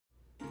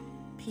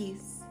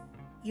Peace.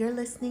 You're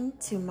listening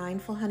to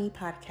Mindful Honey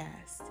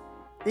Podcast.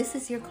 This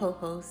is your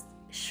co-host,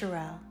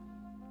 Sherelle.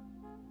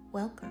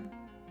 Welcome.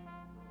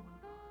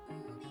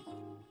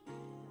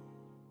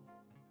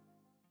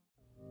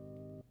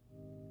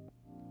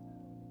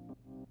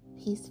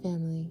 Peace,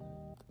 family.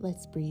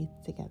 Let's breathe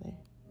together.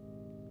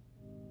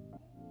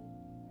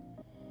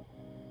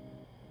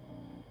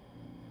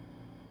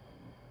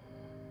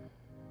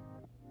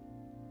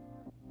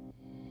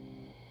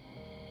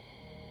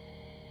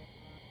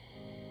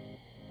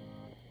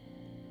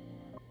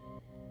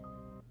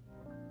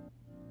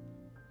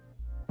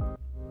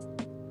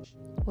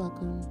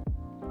 Welcome.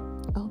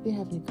 I hope you're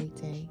having a great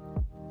day.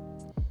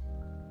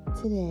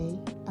 Today,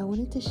 I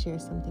wanted to share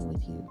something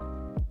with you.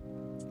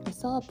 I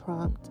saw a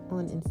prompt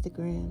on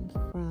Instagram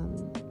from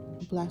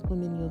Black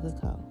Women Yoga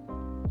Co.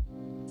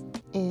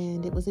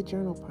 And it was a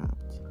journal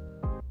prompt.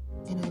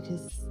 And I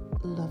just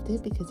loved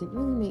it because it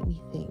really made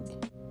me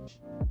think.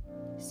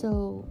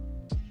 So,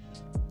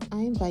 I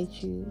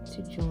invite you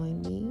to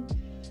join me.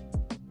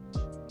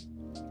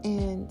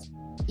 And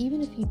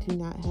even if you do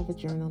not have a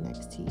journal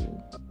next to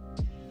you,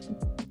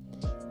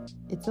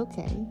 it's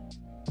okay.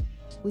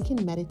 We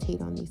can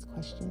meditate on these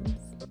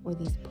questions or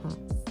these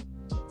prompts.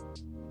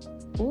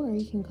 Or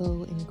you can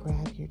go and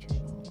grab your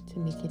journal to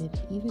make it an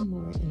even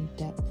more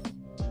in-depth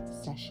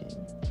session.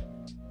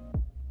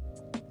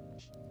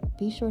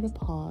 Be sure to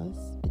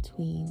pause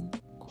between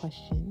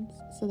questions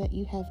so that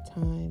you have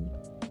time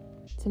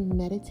to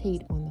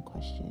meditate on the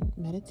question,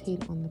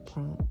 meditate on the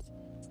prompt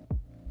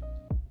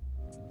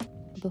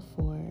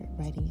before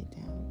writing it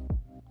down.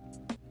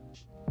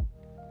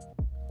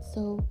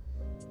 So,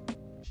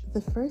 the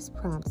first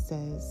prompt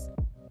says,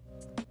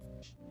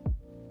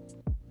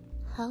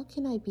 how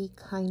can I be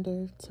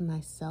kinder to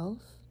myself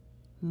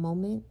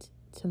moment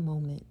to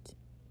moment?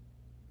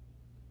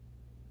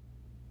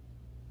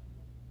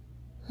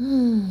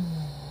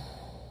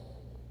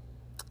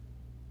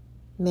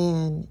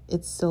 Man,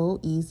 it's so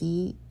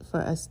easy for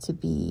us to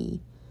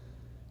be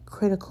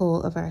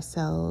critical of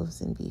ourselves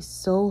and be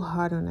so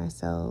hard on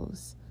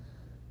ourselves.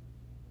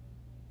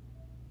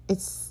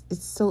 It's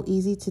so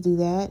easy to do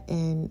that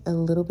and a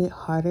little bit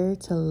harder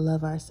to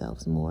love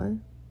ourselves more.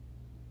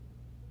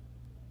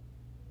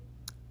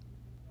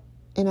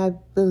 And I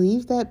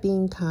believe that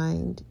being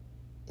kind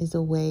is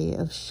a way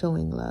of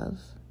showing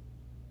love.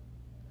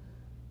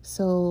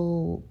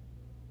 So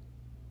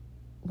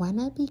why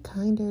not be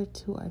kinder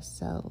to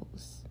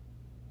ourselves?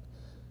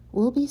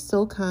 We'll be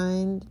so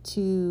kind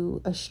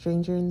to a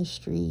stranger in the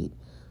street.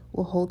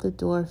 We'll hold the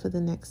door for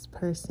the next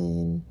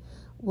person.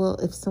 Well,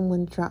 if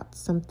someone dropped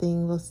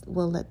something,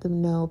 we'll let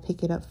them know,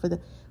 pick it up for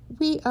them.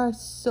 We are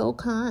so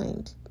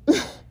kind.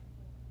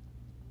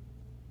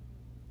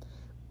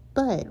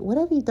 But what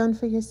have you done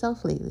for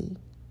yourself lately?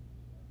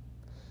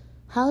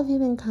 How have you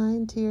been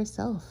kind to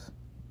yourself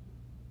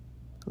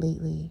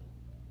lately?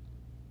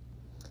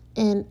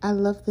 And I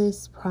love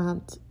this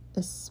prompt,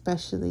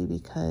 especially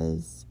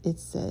because it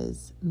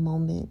says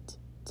moment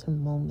to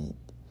moment.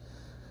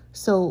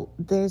 So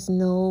there's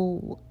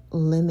no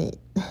limit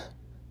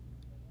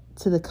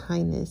to the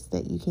kindness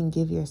that you can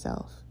give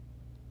yourself.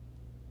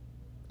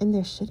 And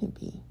there shouldn't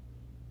be.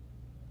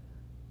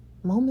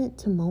 Moment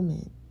to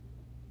moment.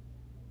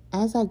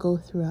 As I go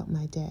throughout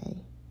my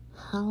day,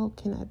 how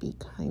can I be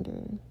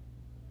kinder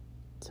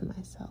to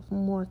myself,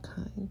 more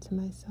kind to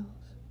myself?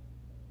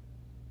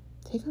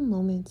 Take a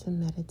moment to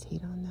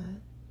meditate on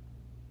that.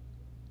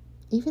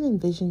 Even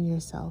envision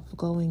yourself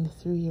going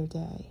through your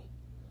day,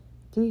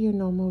 through your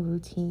normal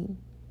routine.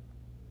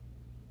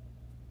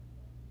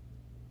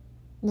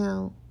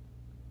 Now,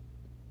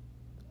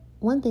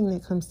 one thing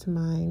that comes to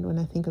mind when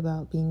I think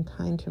about being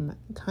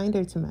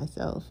kinder to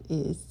myself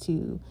is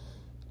to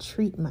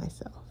treat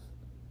myself.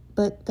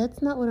 But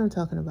that's not what I'm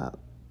talking about.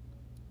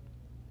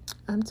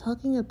 I'm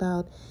talking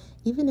about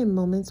even in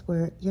moments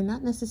where you're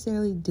not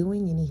necessarily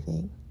doing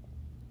anything.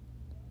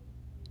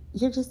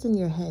 You're just in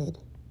your head.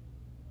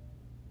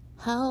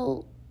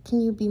 How can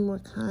you be more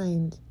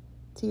kind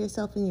to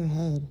yourself in your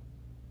head?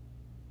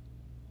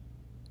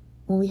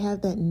 When we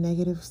have that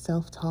negative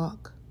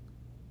self-talk,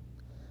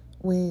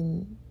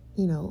 when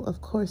of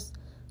course,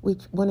 we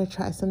want to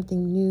try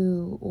something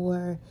new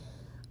or,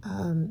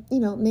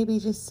 maybe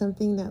just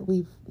something that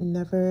we've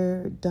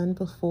never done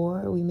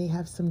before. We may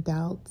have some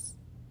doubts.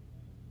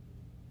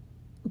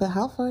 But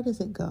how far does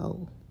it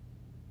go?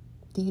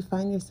 Do you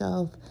find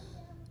yourself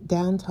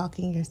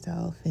down-talking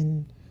yourself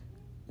and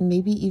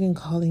maybe even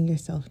calling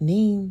yourself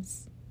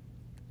names?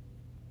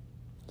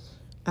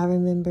 I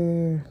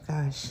remember,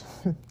 I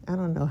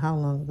don't know how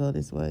long ago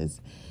this was,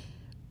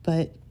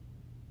 but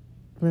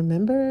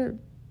remember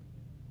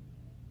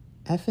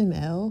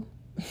FML?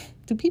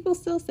 Do people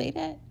still say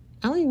that?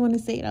 I don't even want to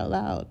say it out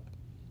loud.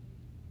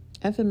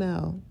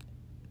 FML.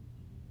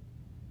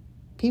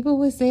 People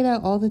would say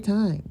that all the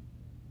time.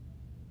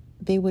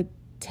 They would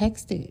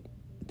text it.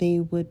 They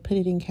would put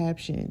it in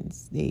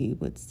captions. They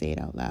would say it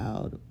out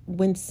loud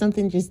when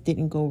something just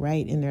didn't go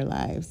right in their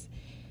lives.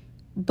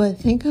 But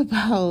think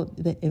about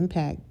the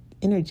impact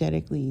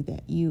energetically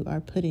that you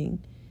are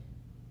putting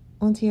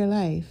onto your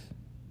life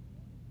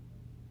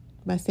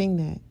by saying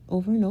that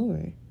over and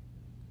over.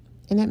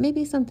 And that may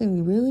be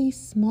something really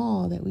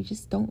small that we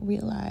just don't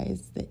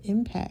realize the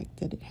impact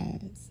that it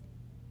has,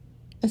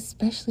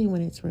 especially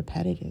when it's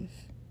repetitive.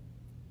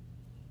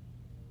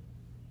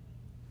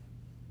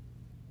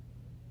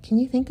 Can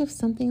you think of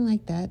something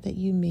like that that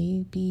you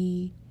may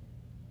be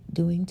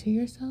doing to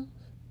yourself?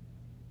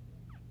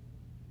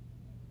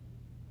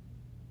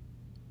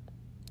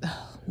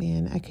 Oh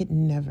man, I could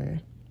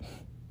never.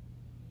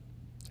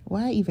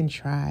 Why even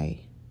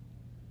try?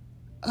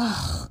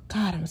 Oh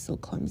God, I'm so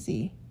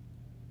clumsy.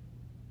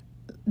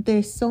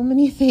 There's so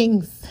many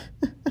things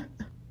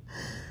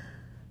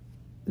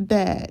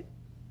that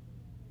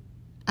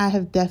I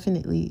have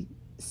definitely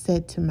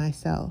said to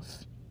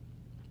myself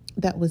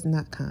that was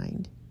not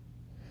kind,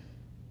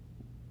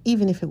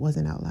 even if it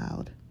wasn't out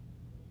loud.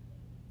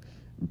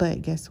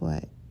 But guess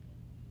what?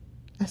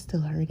 I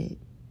still heard it.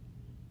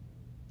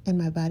 And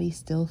my body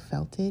still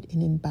felt it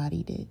and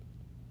embodied it.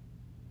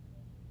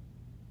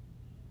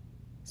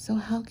 So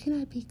how can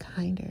I be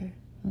kinder,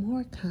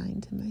 more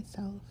kind to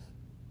myself?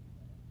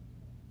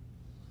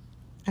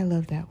 I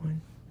love that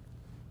one.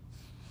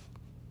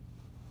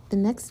 The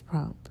next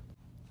prompt.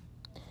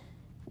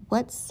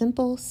 What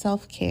simple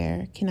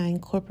self-care can I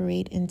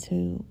incorporate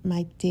into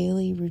my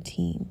daily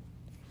routine?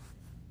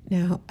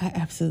 Now, I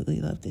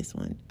absolutely love this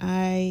one.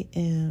 I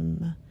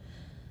am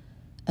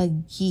a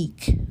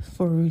geek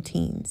for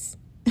routines.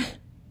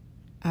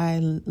 I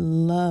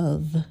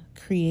love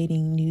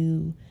creating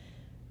new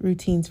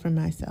routines for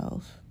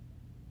myself,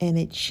 and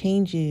it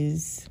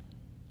changes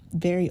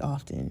very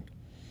often.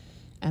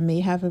 I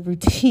may have a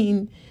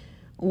routine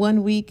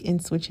one week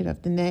and switch it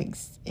up the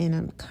next, and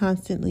I'm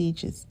constantly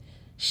just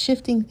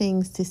shifting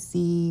things to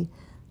see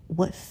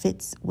what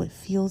fits, what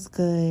feels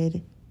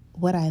good,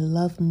 what I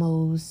love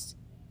most.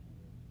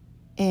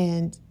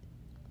 And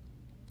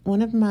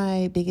one of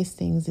my biggest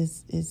things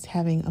is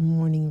having a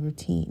morning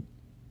routine.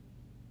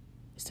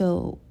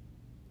 So,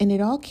 and it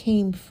all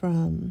came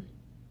from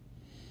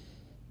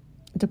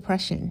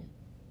depression.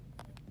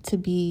 To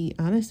be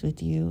honest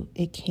with you,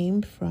 it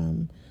came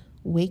from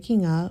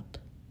waking up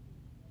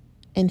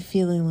and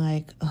feeling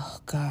like, oh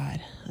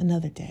God,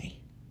 another day.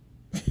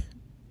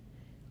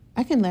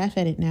 I can laugh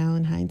at it now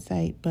in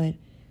hindsight, but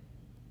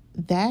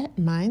that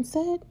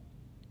mindset,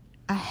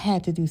 I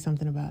had to do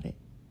something about it.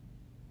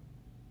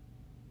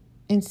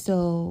 And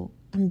so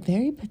I'm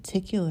very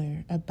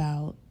particular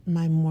about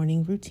my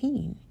morning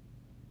routine.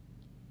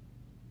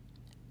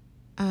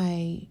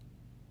 I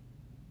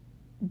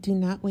do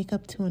not wake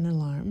up to an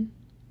alarm.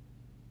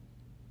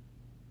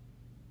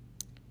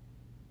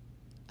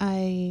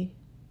 I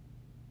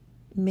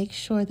make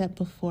sure that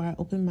before I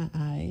open my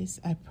eyes,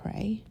 I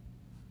pray.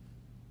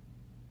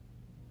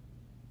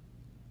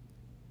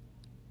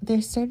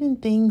 There's certain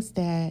things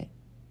that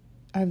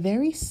are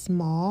very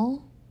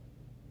small,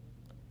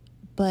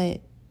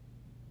 but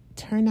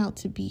turn out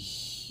to be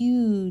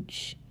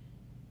huge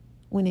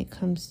when it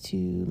comes to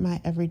my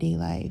everyday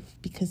life,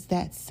 because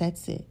that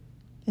sets it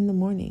in the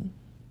morning.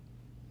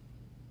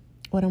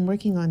 What I'm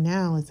working on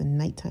now is a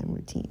nighttime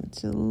routine.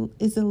 So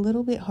it's a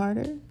little bit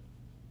harder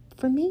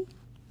for me.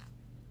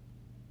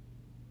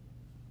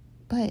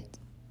 But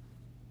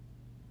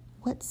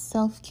what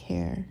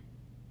self-care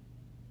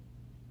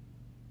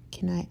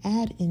can I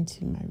add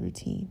into my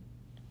routine?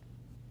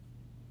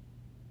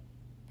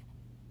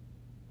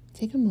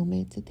 Take a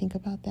moment to think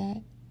about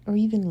that, or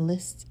even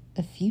list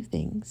a few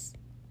things.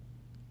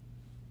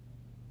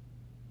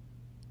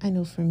 I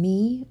know for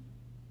me,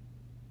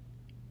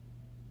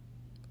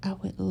 I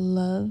would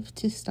love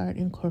to start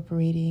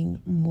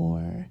incorporating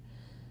more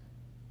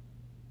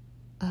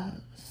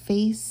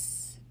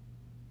face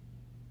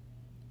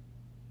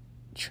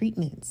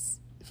treatments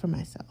for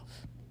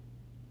myself.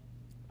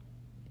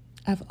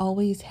 I've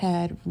always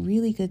had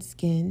really good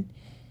skin,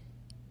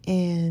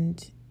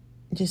 and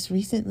just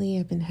recently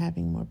I've been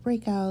having more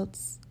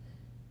breakouts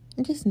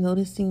and just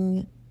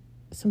noticing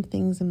some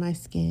things in my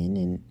skin,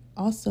 and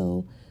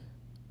also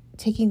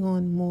taking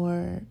on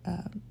more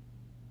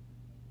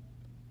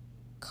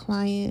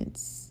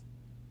clients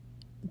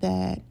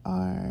that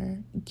are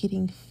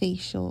getting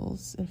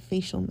facials or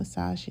facial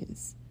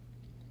massages.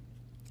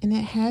 And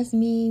that has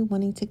me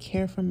wanting to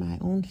care for my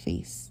own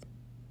face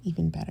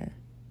even better.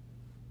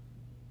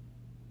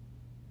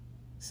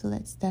 So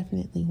that's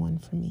definitely one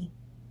for me.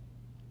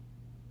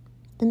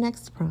 The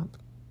next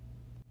prompt.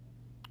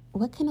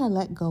 What can I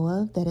let go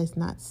of that is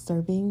not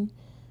serving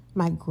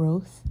my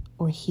growth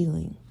or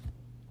healing?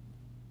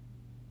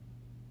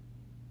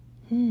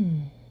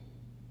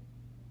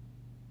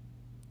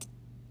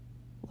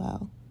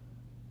 Well,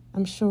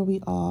 I'm sure we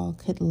all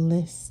could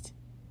list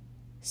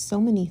so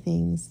many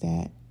things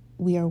that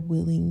we are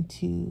willing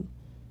to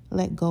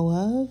let go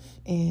of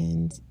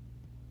and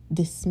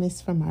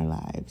dismiss from our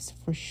lives,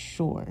 for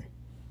sure.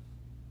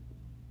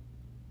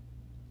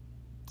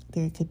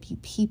 There could be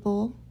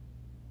people,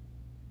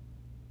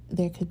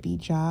 there could be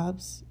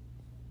jobs,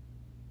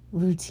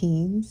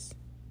 routines,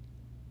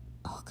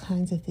 all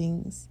kinds of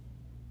things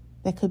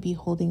that could be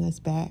holding us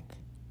back.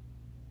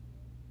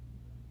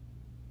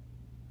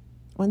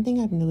 one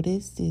thing I've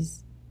noticed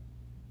is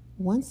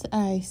once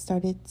I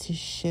started to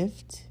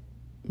shift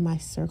my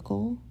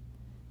circle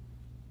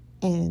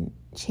and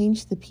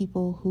change the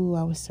people who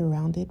I was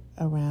surrounded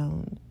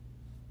around,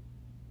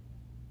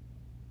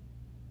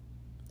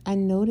 I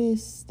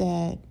noticed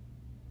that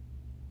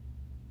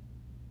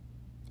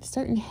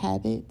certain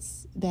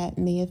habits that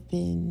may have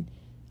been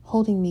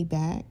holding me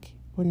back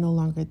were no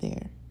longer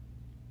there.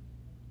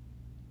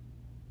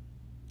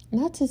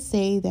 Not to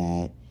say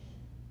that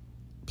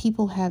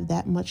people have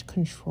that much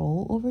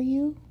control over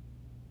you,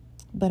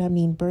 but I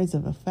mean birds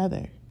of a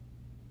feather,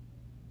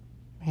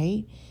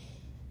 right?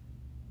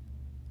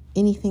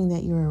 Anything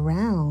that you're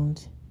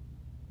around,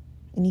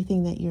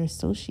 anything that you're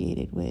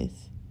associated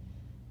with,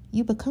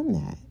 you become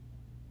that.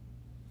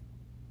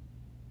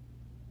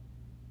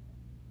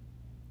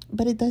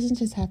 But it doesn't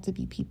just have to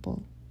be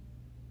people.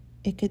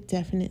 It could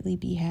definitely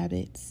be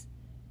habits,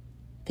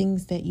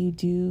 things that you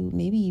do,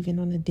 maybe even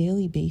on a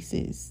daily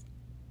basis,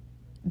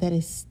 that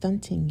is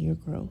stunting your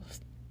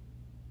growth.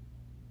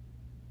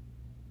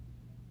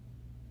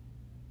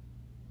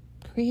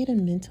 Create a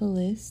mental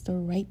list or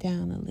write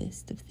down a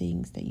list of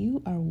things that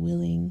you are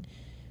willing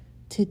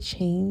to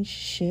change,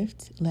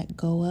 shift, let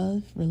go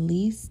of,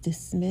 release,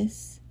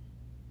 dismiss,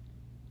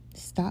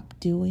 stop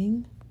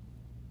doing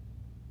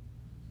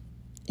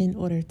in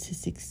order to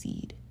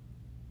succeed.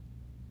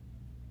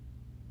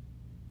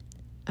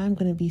 I'm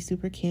going to be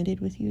super candid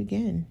with you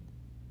again.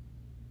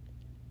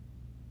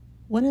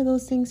 One of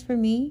those things for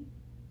me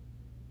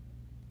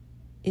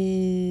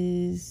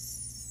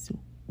is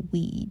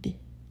weed.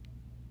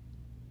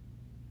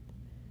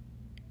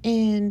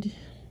 And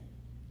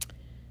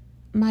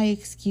my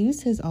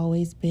excuse has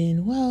always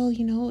been, well,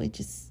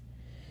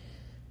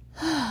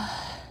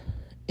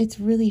 it's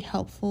really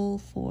helpful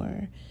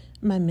for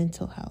my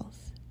mental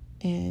health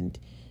and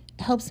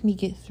it helps me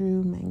get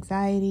through my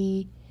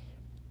anxiety.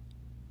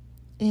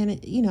 And,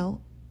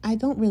 I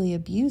don't really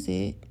abuse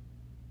it.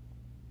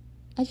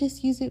 I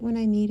just use it when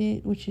I need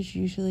it, which is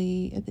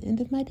usually at the end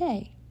of my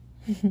day.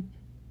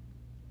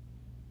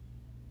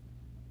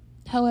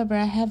 However,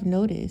 I have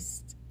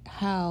noticed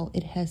how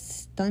it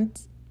has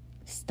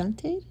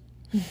stunted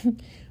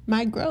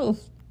my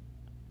growth.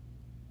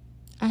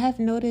 I have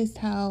noticed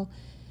how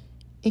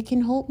it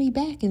can hold me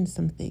back in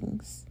some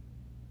things.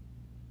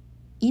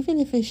 Even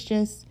if it's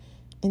just,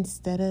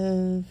 instead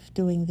of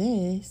doing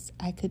this,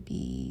 I could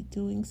be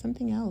doing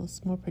something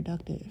else more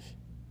productive.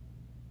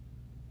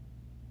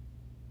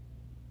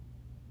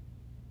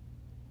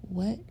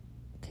 What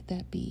could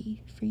that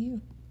be for you?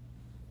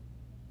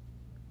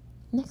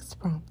 Next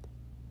prompt.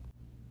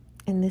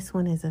 And this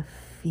one is a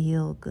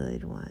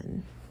feel-good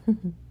one.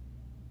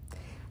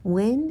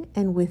 When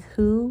and with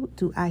who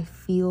do I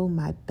feel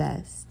my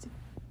best?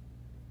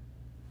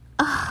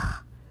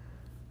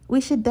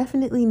 We should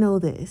definitely know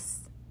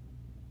this.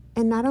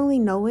 And not only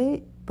know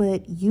it,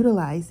 but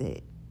utilize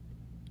it.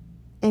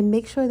 And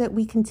make sure that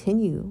we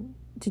continue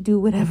to do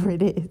whatever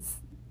it is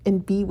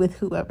and be with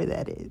whoever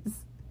that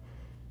is.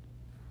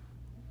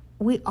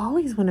 We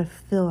always want to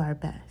feel our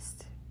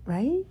best,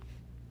 right?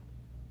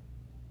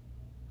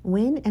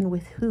 When and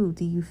with who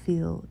do you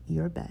feel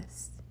your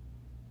best?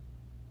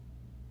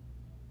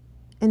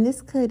 And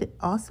this could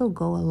also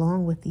go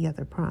along with the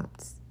other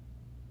prompts.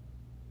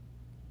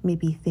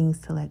 Maybe things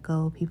to let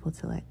go, people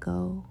to let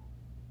go.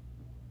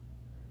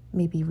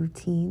 Maybe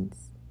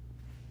routines.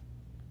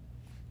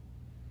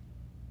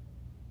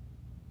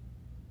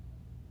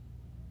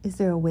 Is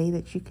there a way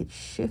that you could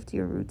shift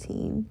your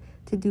routine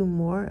to do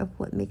more of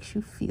what makes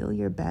you feel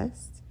your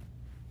best?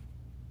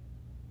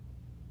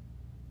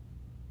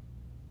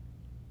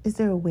 Is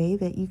there a way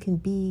that you can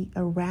be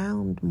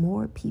around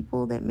more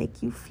people that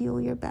make you feel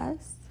your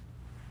best?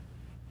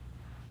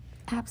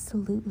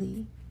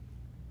 Absolutely.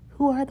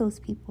 Who are those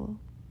people?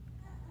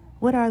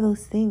 What are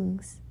those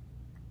things?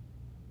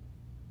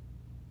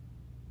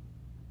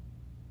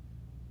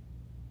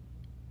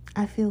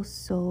 I feel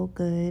so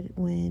good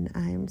when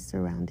I'm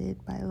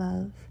surrounded by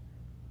love.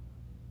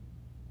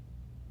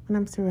 When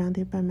I'm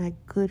surrounded by my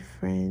good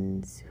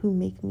friends who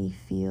make me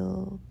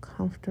feel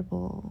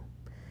comfortable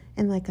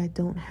and like I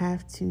don't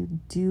have to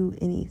do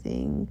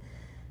anything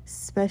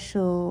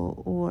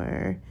special,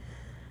 or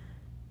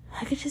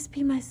I could just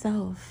be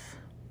myself.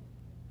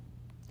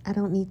 I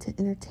don't need to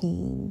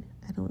entertain.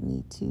 I don't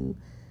need to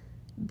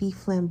be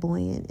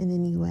flamboyant in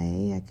any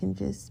way. I can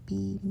just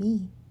be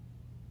me.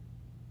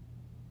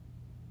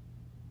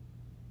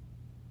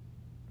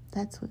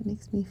 That's what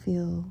makes me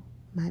feel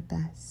my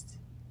best.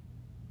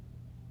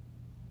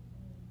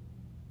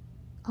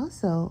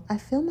 Also, I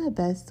feel my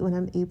best when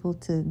I'm able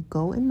to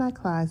go in my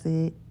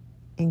closet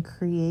and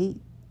create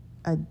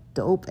a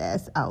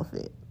dope-ass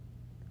outfit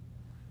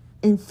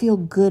and feel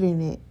good in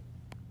it.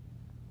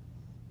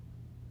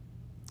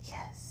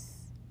 Yes.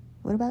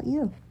 What about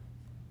you?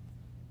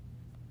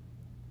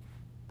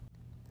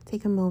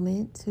 Take a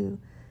moment to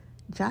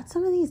jot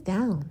some of these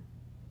down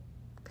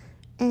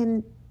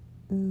and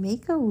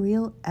make a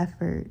real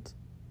effort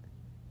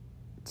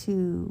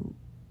to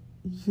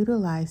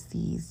utilize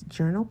these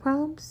journal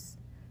prompts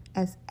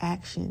as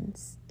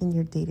actions in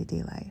your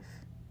day-to-day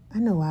life. I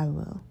know I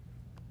will.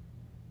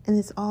 And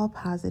it's all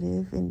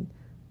positive and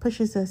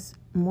pushes us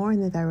more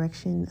in the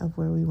direction of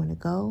where we want to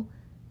go,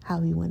 how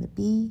we want to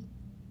be,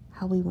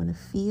 how we want to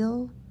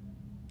feel,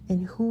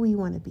 and who we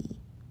want to be,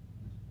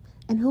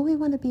 and who we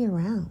want to be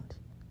around.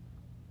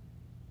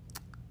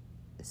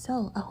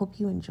 So I hope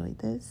you enjoyed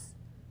this.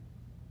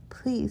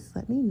 Please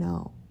let me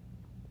know.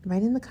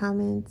 Write in the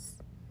comments,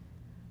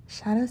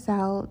 shout us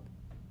out,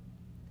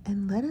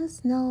 and let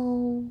us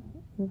know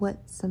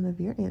what some of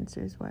your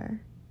answers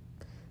were,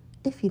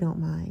 if you don't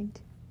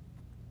mind.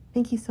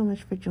 Thank you so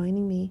much for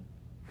joining me.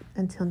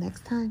 Until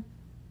next time,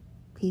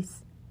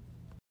 peace.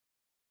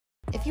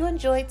 If you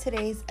enjoyed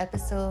today's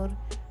episode,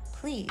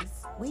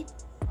 please, we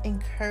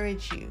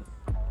encourage you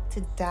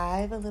to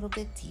dive a little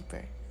bit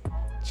deeper.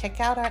 Check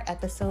out our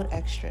episode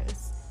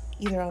extras,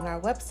 either on our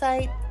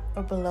website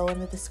or below in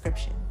the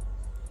description.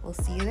 We'll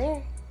see you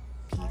there.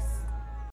 Peace.